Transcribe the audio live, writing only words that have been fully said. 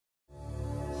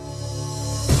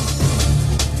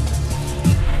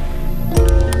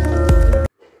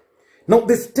Now,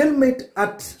 the stalemate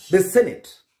at the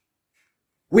Senate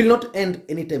will not end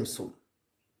anytime soon,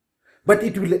 but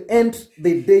it will end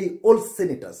the day all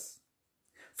senators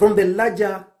from the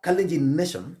larger Kalenjin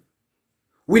nation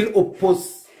will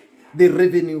oppose the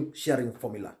revenue sharing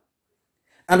formula.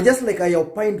 And just like I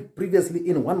opined previously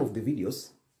in one of the videos,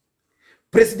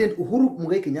 President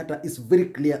Uhuru Kenyatta is very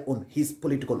clear on his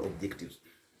political objectives.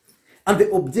 And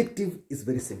the objective is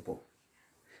very simple.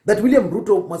 That William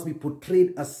Ruto must be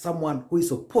portrayed as someone who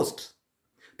is opposed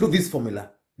to this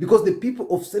formula because the people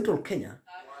of Central Kenya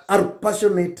are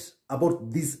passionate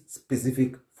about this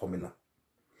specific formula.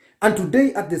 And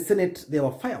today at the Senate, there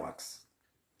were fireworks.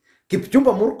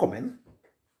 Kipchumba Murkomen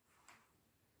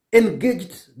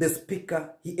engaged the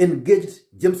speaker, he engaged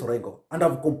James Orengo, and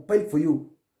I've compiled for you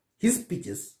his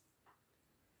speeches,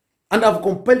 and I've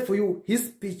compiled for you his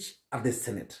speech at the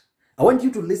Senate. I want you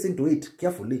to listen to it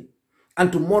carefully, and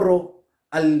tomorrow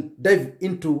I'll dive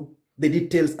into the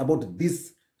details about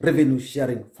this revenue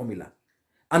sharing formula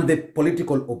and the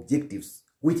political objectives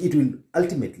which it will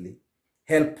ultimately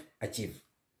help achieve.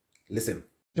 Listen.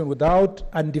 Without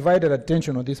undivided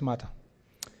attention on this matter.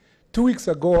 2 weeks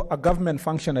ago, a government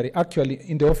functionary, actually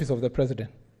in the office of the president,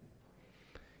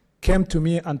 came to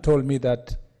me and told me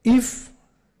that if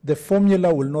the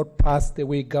formula will not pass the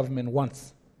way government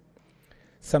wants,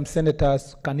 some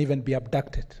senators can even be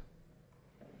abducted.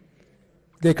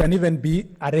 They can even be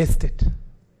arrested.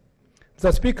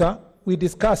 Mr. Speaker, we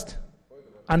discussed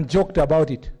and joked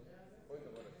about it.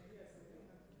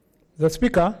 The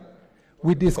Speaker,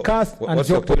 we discussed and joked. What's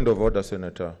your point of order,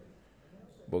 Senator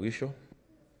Bogisho?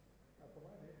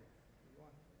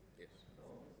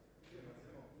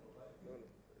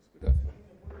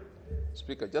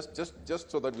 Speaker,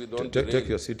 just so that we don't take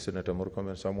your seat, Senator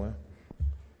Murkomen, somewhere.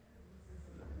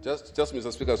 Just,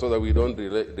 Mr. Speaker, so that we don't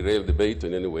derail debate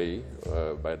in any way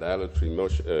by dilatory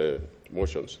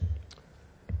motions.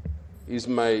 Is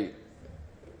my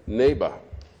neighbor,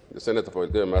 the Senator for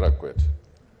Odinga Marakwet,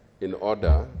 in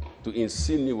order to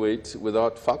insinuate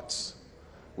without facts,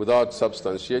 without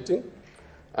substantiating,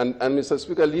 and Mr.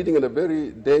 Speaker, leading in a very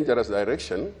dangerous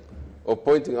direction of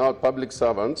pointing out public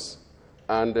servants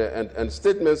and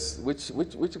statements which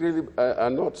really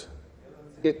are not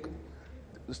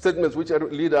statements which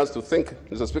lead us to think,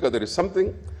 Mr. Speaker, there is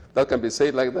something that can be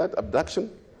said like that,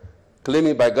 abduction,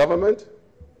 claiming by government.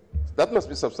 That must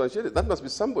be substantiated. That must be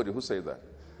somebody who said that.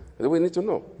 We need to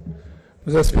know.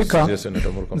 Mr. Speaker, yes, Senator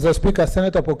Murkomen. Mr. Speaker,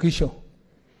 Senator Pokisho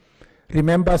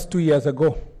remembers 2 years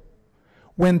ago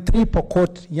when 3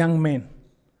 Pokot young men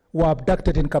were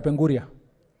abducted in Kapenguria,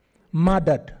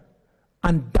 murdered,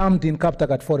 and dumped in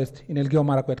Kaptagat Forest in Elgeyo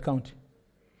Marakwet County.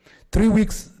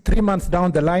 3 months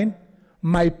down the line,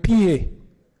 my PA,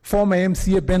 former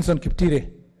MCA Benson Kiptire,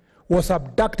 was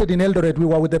abducted in Eldoret. We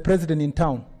were with the president in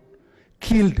town,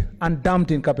 killed and dumped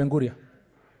in Kapenguria.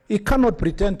 He cannot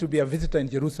pretend to be a visitor in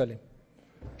Jerusalem.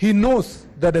 He knows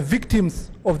that the victims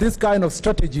of this kind of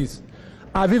strategies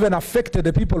have even affected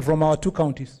the people from our 2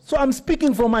 counties. So I'm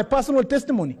speaking from my personal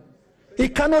testimony. He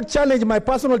cannot challenge my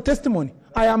personal testimony.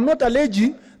 I am not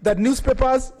alleging that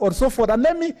newspapers or so forth. And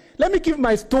let me give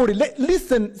my story.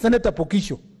 Listen, Senator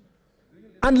Pokisho,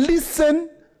 and listen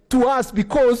to us,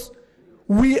 because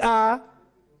we are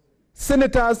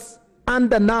senators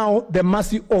under now the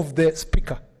mercy of the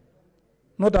Speaker,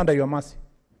 not under your mercy.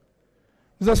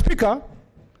 Mr. Speaker,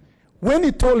 when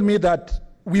he told me that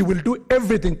we will do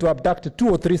everything to abduct 2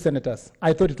 or 3 senators,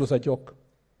 I thought it was a joke.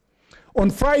 On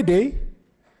Friday,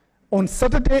 on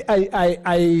Saturday,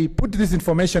 I put this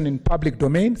information in public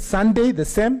domain. Sunday, the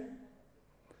same.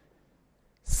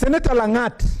 Senator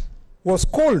Langat was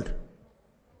called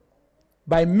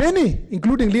by many,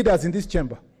 including leaders in this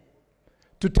chamber,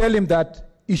 to tell him that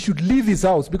he should leave his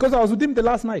house, because I was with him the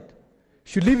last night.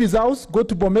 He should leave his house, go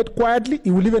to Bomet quietly.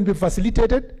 He will even be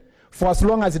facilitated for as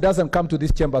long as he doesn't come to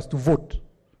these chambers to vote.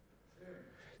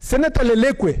 Senator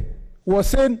Lelekwe was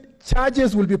saying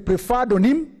charges will be preferred on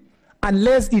him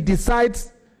unless he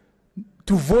decides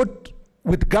to vote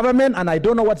with government, and I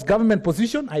don't know what's government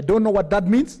position. I don't know what that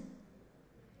means.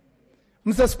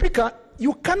 Mr. Speaker,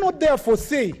 you cannot therefore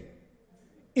say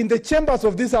in the chambers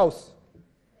of this house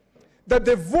that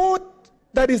the vote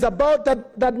that is about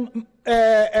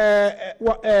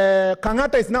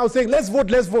Kenyatta is now saying, let's vote,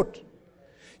 let's vote.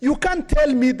 You can't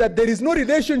tell me that there is no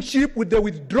relationship with the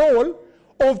withdrawal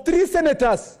of 3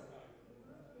 senators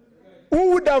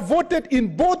who would have voted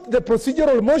in both the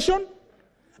procedural motion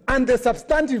and the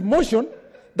substantive motion,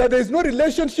 that there is no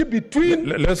relationship between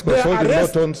Let's consult the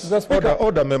buttons.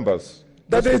 Order members.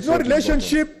 That there is no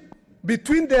relationship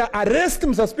between their arrest,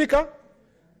 Mr. Speaker.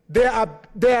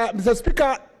 Mr.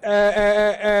 Speaker,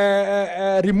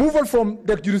 removal from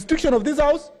the jurisdiction of this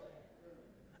house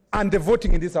and the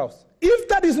voting in this house. If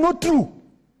that is not true,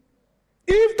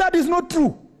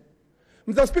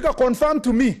 Mr. Speaker, confirm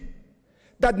to me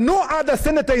that no other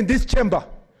senator in this chamber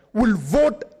will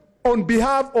vote on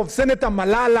behalf of Senator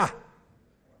Malala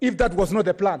if that was not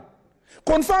the plan.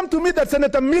 Confirm to me that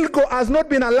Senator Milko has not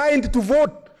been aligned to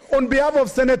vote on behalf of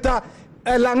Senator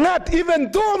Langat,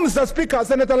 even though, Mr. Speaker,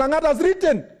 Senator Langat has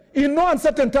written in no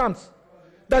uncertain terms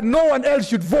that no one else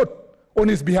should vote on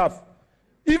his behalf.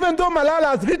 Even though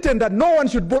Malala has written that no one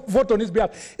should vote on his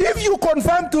behalf. If you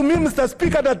confirm to me, Mr.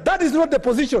 Speaker, that that is not the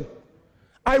position,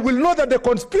 I will know that the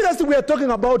conspiracy we are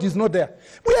talking about is not there.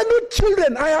 We are not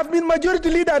children. I have been majority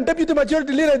leader and deputy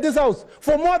majority leader in this house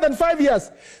for more than 5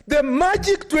 years. The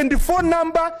magic 24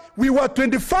 number, we were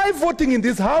 25 voting in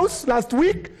this house last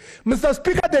week. Mr.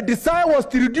 Speaker, the desire was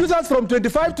to reduce us from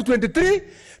 25 to 23.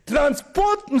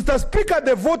 Transport, Mr. Speaker,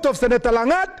 the vote of Senator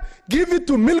Langat, give it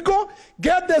to Milko,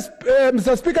 get the,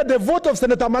 Mr. Speaker, the vote of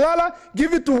Senator Malala,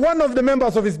 give it to one of the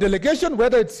members of his delegation,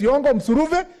 whether it's Yongo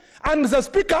Msuruve, and Mr.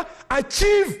 Speaker,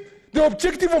 achieve the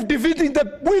objective of defeating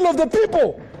the will of the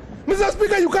people. Mr.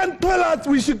 Speaker, you can't tell us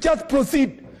we should just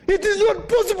proceed. It is not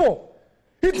possible.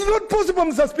 It is not possible,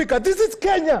 Mr. Speaker. This is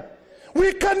Kenya.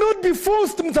 We cannot be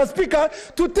forced, Mr. Speaker,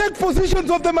 to take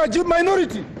positions of the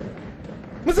minority.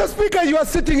 Mr. Speaker, you are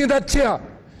sitting in that chair.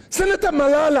 Senator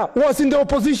Malala was in the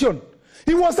opposition.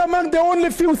 He was among the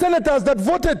only few senators that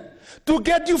voted to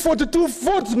get you 42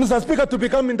 votes, Mr. Speaker, to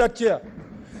become in that chair.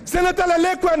 Senator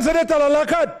Laleko and Senator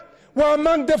Lalakat were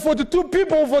among the 42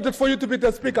 people who voted for you to be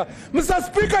the Speaker. Mr.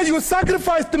 Speaker, you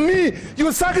sacrificed me.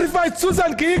 You sacrificed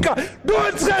Susan Kihika.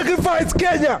 Don't sacrifice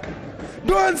Kenya.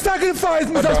 Don't sacrifice,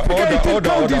 Mr. Speaker.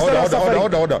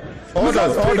 Order.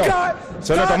 Mr. Speaker,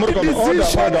 Senator Murkomen,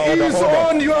 decision is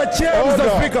on your chair, Mr.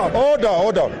 Speaker.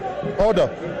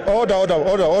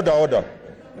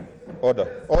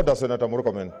 Order, Senator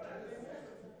Murkomen.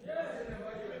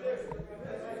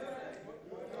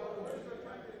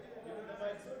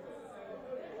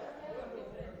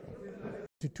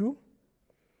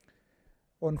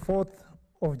 On 4th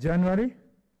of January,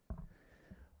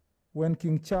 when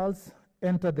King Charles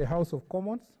entered the House of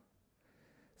Commons,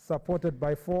 supported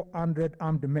by 400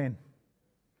 armed men,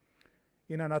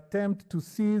 in an attempt to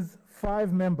seize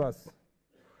 5 members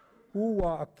who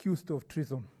were accused of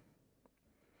treason.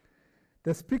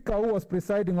 The Speaker who was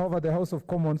presiding over the House of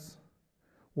Commons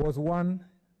was one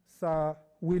Sir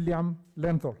William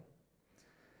Lenthal.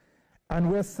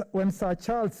 And when Sir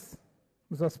Charles,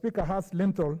 Mr. Speaker, asked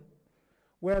Lenthal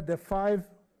where the 5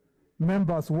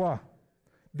 members were,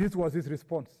 this was his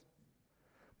response.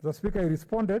 Mr. Speaker, he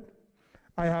responded,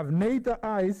 "I have neither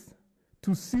eyes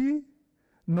to see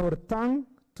nor tongue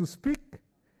to speak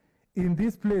in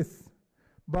this place,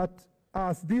 but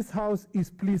as this house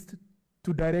is pleased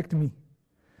to direct me."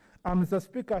 And Mr.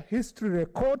 Speaker, history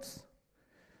records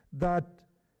that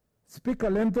Speaker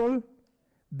Lenthal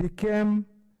became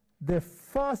the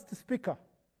first speaker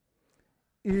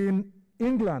in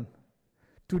England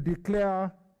to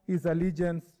declare his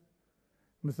allegiance,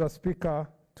 Mr. Speaker,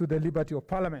 to the liberty of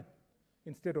Parliament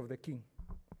instead of the King.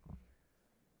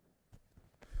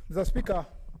 Mr. Speaker,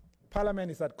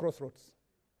 Parliament is at crossroads.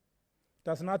 It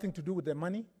has nothing to do with the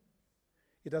money.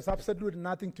 It has absolutely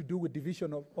nothing to do with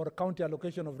division of or county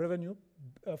allocation of revenue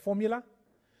formula.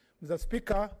 Mr.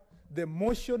 Speaker, the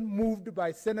motion moved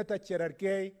by Senator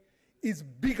Cherargei is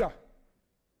bigger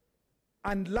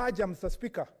and larger, Mr.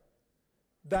 Speaker,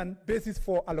 than basis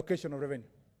for allocation of revenue.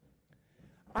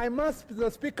 I must,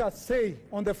 Mr. Speaker, say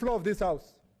on the floor of this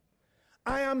House,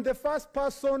 I am the first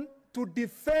person to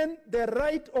defend the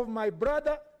right of my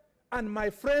brother and my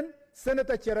friend,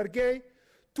 Senator Cherargei,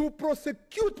 to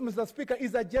prosecute, Mr. Speaker,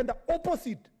 his agenda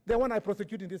opposite the one I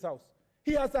prosecute in this House.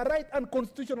 He has a right and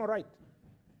constitutional right.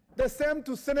 The same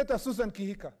to Senator Susan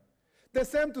Kihika. The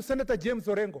same to Senator James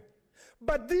Orengo.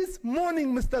 But this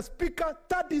morning, Mr. Speaker,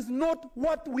 that is not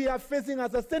what we are facing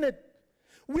as a Senate.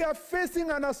 We are facing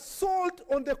an assault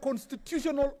on the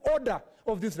constitutional order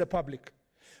of this republic.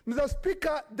 Mr.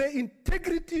 Speaker, the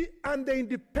integrity and the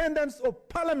independence of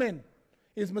Parliament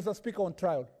is, Mr. Speaker, on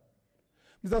trial.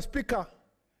 Mr. Speaker,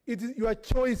 it is your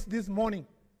choice this morning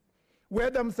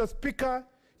whether, Mr. Speaker,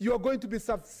 you are going to be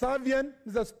subservient,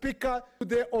 Mr. Speaker, to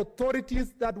the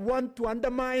authorities that want to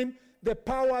undermine the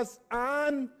powers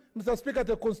and, Mr. Speaker,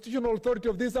 the constitutional authority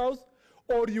of this House,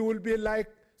 or you will be like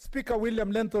Speaker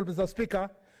William Lenthal, Mr. Speaker,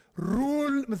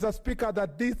 rule, Mr. Speaker,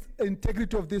 that this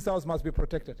integrity of this House must be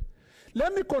protected.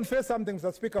 Let me confess something,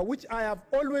 Mr. Speaker, which I have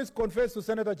always confessed to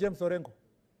Senator James Orengo.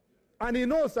 And he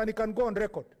knows and he can go on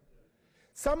record.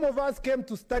 Some of us came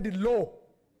to study law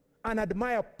and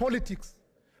admire politics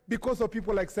because of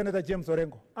people like Senator James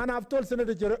Orengo. And I've told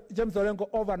Senator James Orengo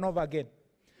over and over again,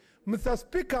 Mr.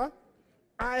 Speaker,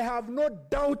 I have no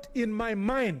doubt in my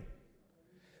mind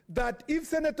that if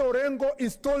Senator Orengo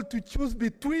is told to choose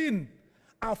between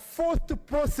a forced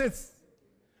process,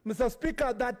 Mr.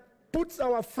 Speaker, that puts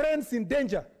our friends in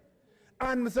danger,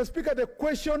 and Mr. Speaker, the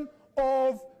question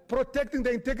of protecting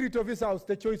the integrity of this House,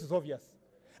 the choice is obvious.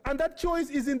 And that choice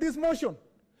is in this motion.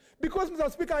 Because,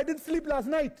 Mr. Speaker, I didn't sleep last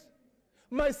night.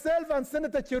 Myself and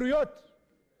Senator Cheruiyot,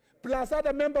 plus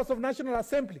other members of National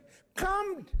Assembly,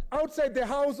 camped outside the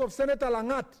house of Senator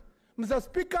Langat. Mr.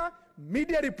 Speaker,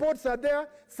 media reports are there.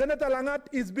 Senator Langat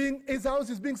his house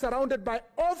is being surrounded by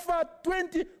over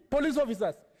 20 police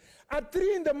officers. At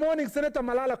 3 in the morning, Senator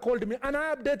Malala called me, and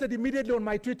I updated immediately on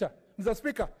my Twitter. Mr.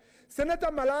 Speaker, Senator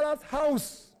Malala's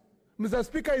house, Mr.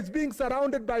 Speaker, is being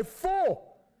surrounded by 4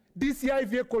 DCI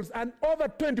vehicles and over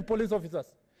 20 police officers.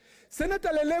 Senator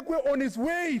Lelekwe, on his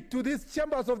way to these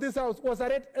chambers of this House, was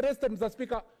arrested, Mr.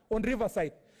 Speaker, on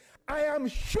Riverside. I am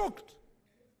shocked.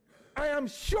 I am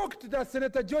shocked that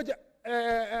Senator George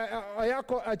Achilo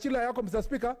Ayako, Mr.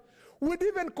 Speaker, would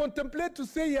even contemplate to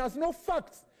say he has no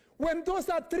facts when those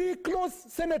are 3 close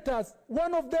senators,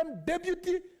 one of them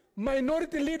deputy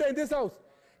minority leader in this House.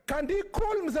 Can he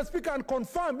call, Mr. Speaker, and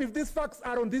confirm if these facts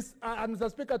are on this, Mr.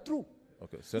 Speaker, true?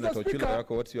 Okay, Senator Achilo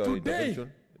Ayako, what's your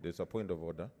intervention? There's a point of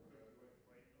order.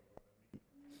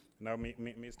 Now,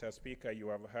 Mr. Speaker, you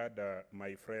have heard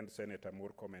my friend Senator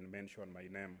Murkomen mention my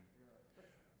name.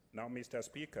 Now, Mr.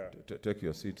 Speaker, Take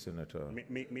your seat, Senator.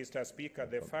 Mr. Speaker,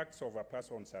 the facts of a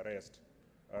person's arrest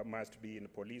must be in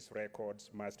police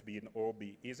records, must be in OB.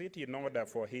 Is it in order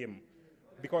for him?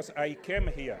 Because I came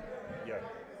here, yeah.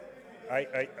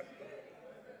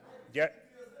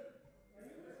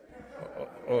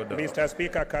 Order. Mr.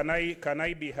 Speaker, can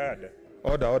I be heard?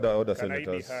 Order, Can I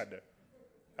be senators. heard?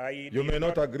 You may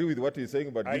not agree with what he's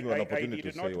saying, but give him an opportunity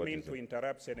to say I did not what mean he's to saying.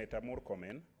 interrupt Senator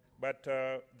Murkomen, but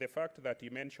the fact that he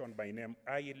mentioned my name,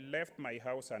 I left my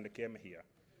house and came here.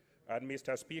 And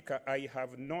Mr. Speaker, I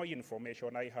have no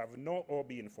information, I have no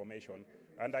OB information,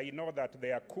 and I know that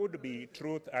there could be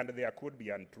truth and there could be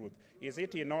untruth. Is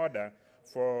it in order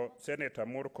for Senator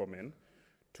Murkomen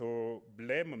to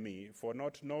blame me for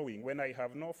not knowing when I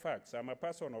have no facts? I'm a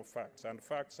person of facts and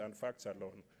facts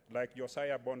alone, like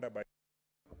Josiah Bonda by...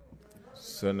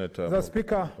 Senator Mr.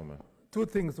 Speaker, Murkomen. 2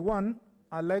 things. One,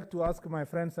 I'd like to ask my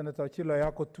friend Senator Achilo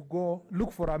Ayako to go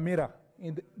look for a mirror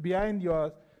behind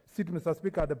your seat, Mr.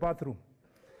 Speaker, at the bathroom,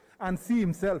 and see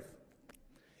himself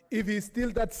if he's still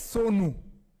that Sonu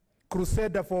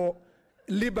crusader for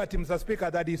liberty, Mr. Speaker,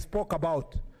 that he spoke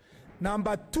about.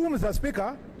 Number 2, Mr.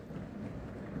 Speaker,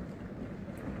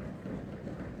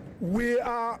 we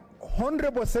are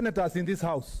honorable senators in this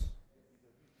House.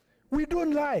 We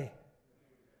don't lie.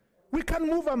 We can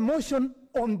move a motion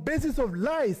on basis of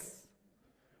lies.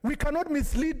 We cannot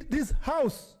mislead this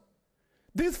House.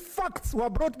 These facts were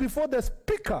brought before the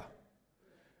Speaker.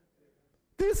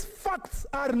 These facts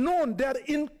are known, they are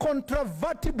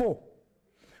incontrovertible.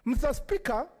 Mr.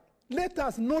 Speaker, let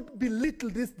us not belittle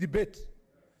this debate.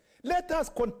 Let us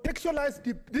contextualize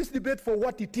this debate for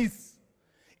what it is.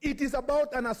 It is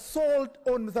about an assault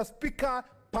on, Mr. Speaker,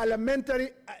 parliamentary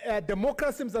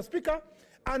democracy, Mr. Speaker,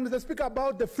 and, Mr. Speaker,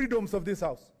 about the freedoms of this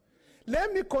House.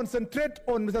 Let me concentrate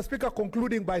on, Mr. Speaker,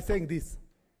 concluding by saying this.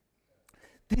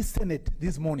 This Senate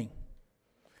this morning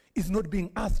is not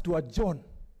being asked to adjourn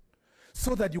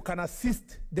so that you can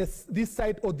assist this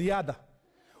side or the other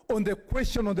on the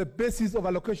question on the basis of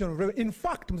allocation of revenue. In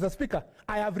fact, Mr. Speaker,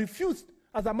 I have refused,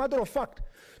 as a matter of fact,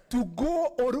 to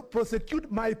go or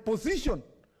prosecute my position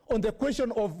on the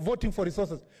question of voting for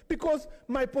resources, because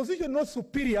my position is not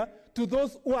superior to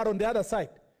those who are on the other side.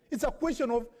 It's a question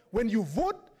of when you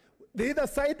vote, the other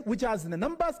side, which has the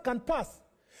numbers, can pass.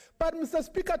 But, Mr.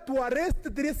 Speaker, to arrest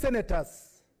 3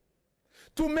 senators,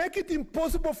 to make it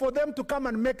impossible for them to come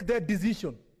and make their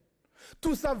decision,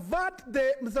 to subvert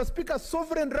the, Mr. Speaker,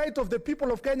 sovereign right of the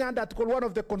people of Kenya under Article 1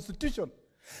 of the Constitution,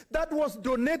 that was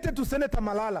donated to Senator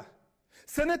Malala,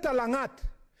 Senator Langat,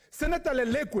 Senator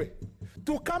Lelekwe,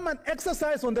 to come and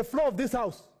exercise on the floor of this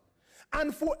House.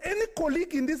 And for any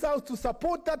colleague in this House to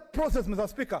support that process, Mr.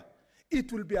 Speaker,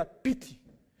 it will be a pity.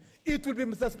 It will be,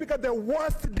 Mr. Speaker, the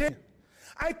worst day.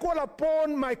 I call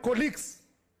upon my colleagues,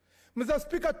 Mr.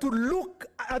 Speaker, to look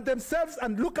at themselves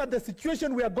and look at the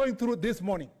situation we are going through this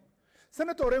morning.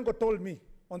 Senator Orengo told me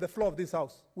on the floor of this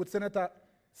House, with Senator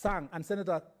Sang and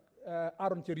Senator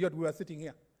Aaron Cheruiyot, we were sitting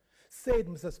here, said,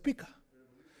 Mr. Speaker,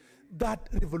 that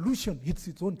revolution hits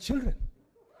its own children.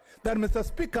 That, Mr.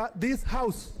 Speaker, this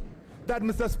House, that,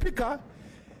 Mr. Speaker,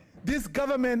 this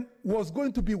government was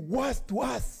going to be worse to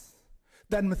us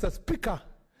than, Mr. Speaker,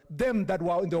 them that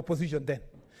were in the opposition then.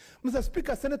 Mr.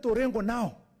 Speaker, Senator Orengo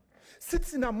now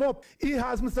sits in a mob. He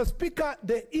has, Mr. Speaker,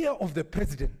 the ear of the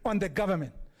president on the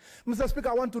government. Mr. Speaker,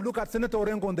 I want to look at Senator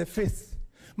Orengo on the face.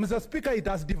 Mr. Speaker, it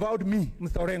has devoured me,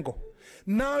 Mr. Orengo.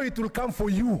 Now it will come for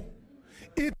you.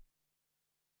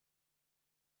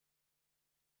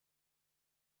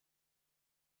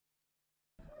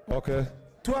 Okay.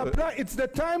 To apply, it's the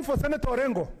time for Senator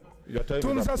Orengo. To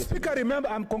Mr. Speaker, remember,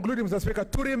 I'm concluding, Mr. Speaker,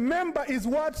 to remember his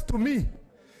words to me,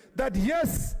 that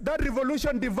yes, that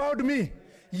revolution devoured me.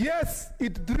 Yes,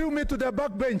 it drew me to the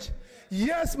backbench.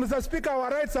 Yes, Mr. Speaker, our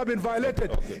rights have been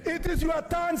violated. Okay. It is your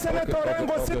turn, Senator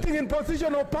Orengo, sitting in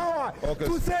position of power,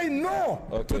 to say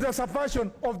no to the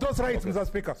subversion of those rights, Mr.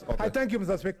 Speaker. I thank you,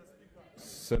 Mr. Speaker.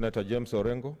 Senator James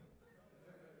Orengo.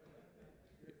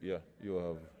 Yeah, you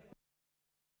have.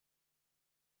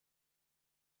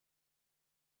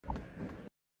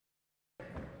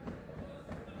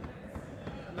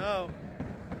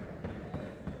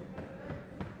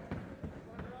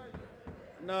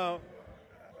 Now,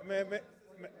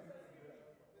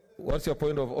 what's your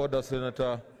point of order,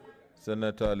 Senator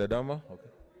Ledama?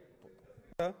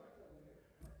 Okay.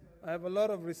 I have a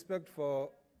lot of respect for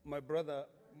my brother,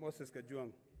 Moses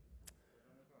Kajwang.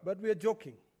 But we are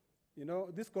joking. You know,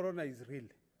 this corona is real.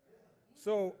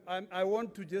 So I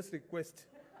want to just request,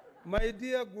 my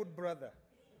dear good brother,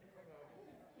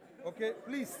 okay,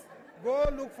 please, go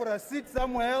look for a seat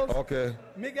somewhere else. Okay.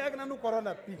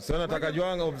 Senator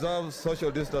Kajwang, observe social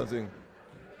distancing.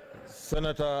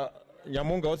 Senator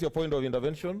Nyamunga, what's your point of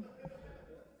intervention?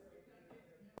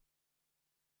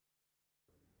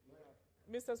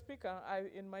 Mr. Speaker,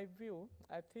 in my view,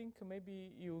 I think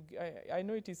maybe I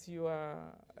know it is your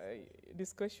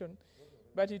discussion,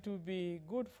 but it would be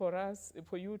good for us,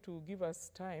 for you to give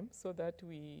us time so that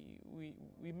we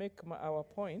make our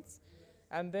points,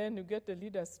 and then you get the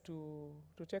leaders to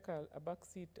take a back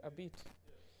seat a bit,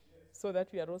 so that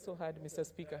we are also heard, Mr.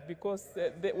 Speaker, because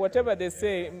whatever they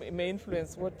say may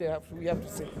influence what we have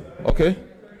to say. Okay.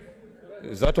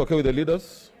 Is that okay with the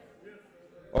leaders?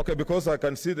 Okay, because I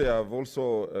can see they have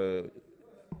also,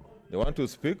 they want to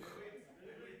speak.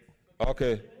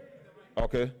 Okay.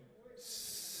 Okay.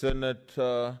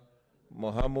 Senator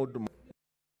Mohammed.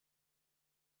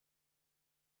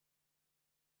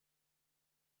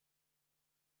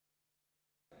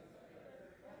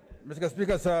 Mr.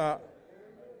 Speaker, sir,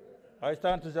 I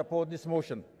stand to support this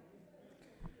motion.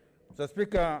 Mr.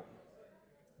 Speaker,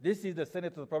 this is the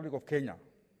Senate of the Republic of Kenya.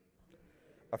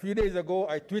 A few days ago,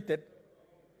 I tweeted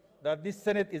that this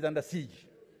Senate is under siege.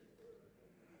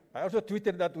 I also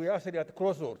tweeted that we are actually at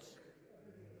crossroads.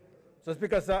 So,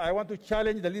 Speaker, sir, I want to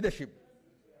challenge the leadership,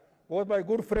 both my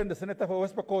good friend, the Senator for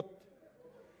West Pokot,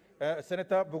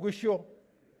 Senator Bugusho,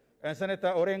 and Senator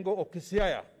Orengo of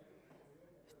Kisiaya,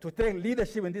 to take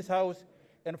leadership in this House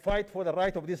and fight for the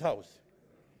right of this House.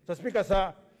 So, Speaker,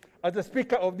 sir, as the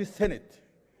Speaker of this Senate,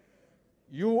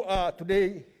 you are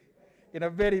today in a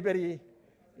very, very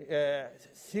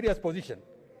serious position.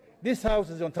 This House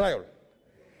is on trial,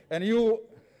 and you,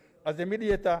 as the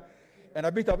mediator and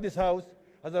a bit of this House,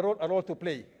 has a role to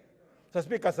play. So,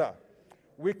 Speaker, sir,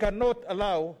 we cannot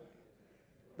allow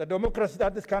the democracy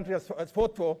that this country has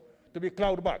fought for to be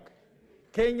clawed back.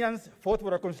 Kenyans fought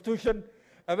for a constitution,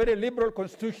 a very liberal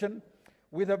constitution,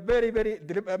 with a very, very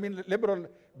liberal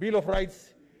Bill of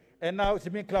Rights, and now it's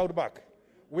being clawed back.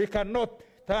 We cannot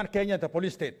turn Kenya into a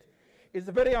police state. It's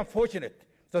very unfortunate.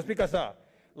 So, Speaker, sir,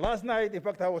 last night, in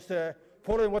fact, I was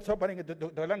following what's happening at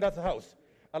the Langa's house.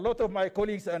 A lot of my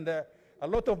colleagues and a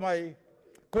lot of my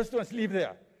constituents live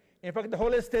there. In fact, the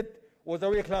whole estate was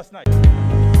awake last night.